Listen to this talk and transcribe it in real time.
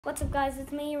What's up guys,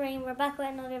 it's me Rain. We're back with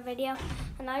another video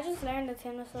and I just learned the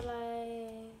tune whistle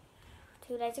like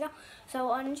 2 days ago.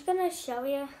 So I'm just gonna show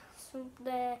you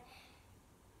the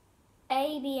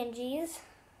A, B and G's.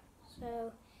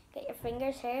 So get your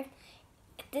fingers here.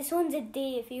 This one's a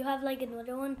D. If you have like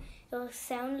another one, it'll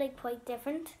sound like quite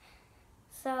different.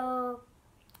 So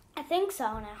I think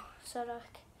so now. So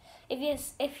like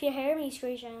if you hear me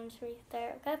screech, I'm screech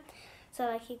there, okay? So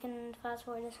like you can fast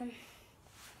forward this one.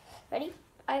 Ready?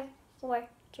 5, 4,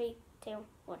 3, 2,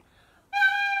 1.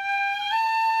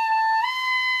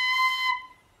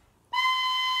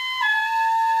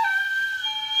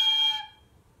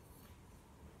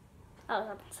 Oh, that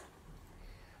happens.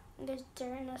 I'm just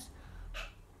doing this.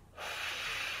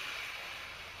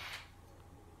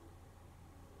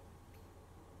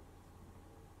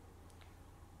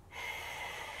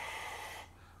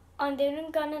 I'm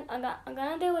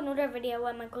gonna do another video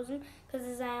with my cousin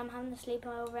because I'm having to sleep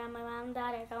over and my mom and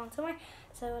dad are going somewhere.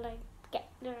 So like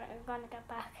they're gonna get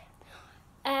back.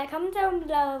 Comment down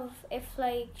below if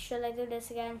like should I do this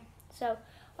again. So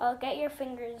I'll get your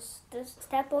fingers. This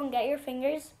step 1, get your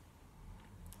fingers.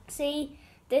 See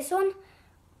this one,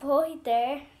 put it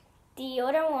there. The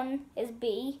other one is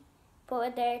B, put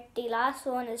it there. The last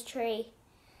one is 3.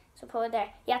 So put it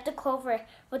there. You have to cover it,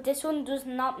 but this one does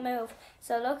not move.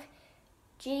 So look,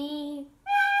 G.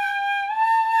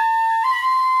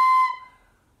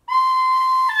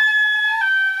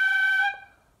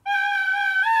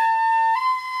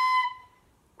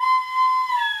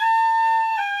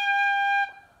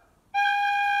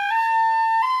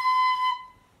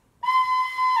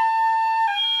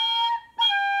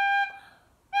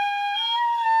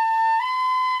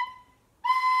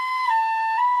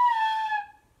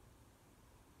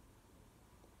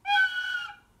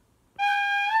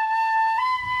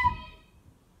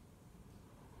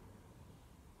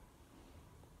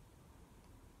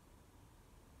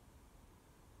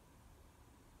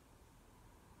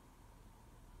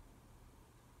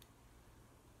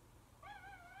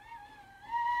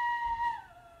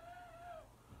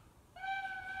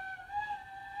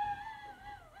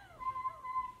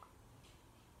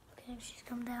 Okay, she's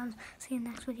come down. See you in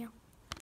the next video.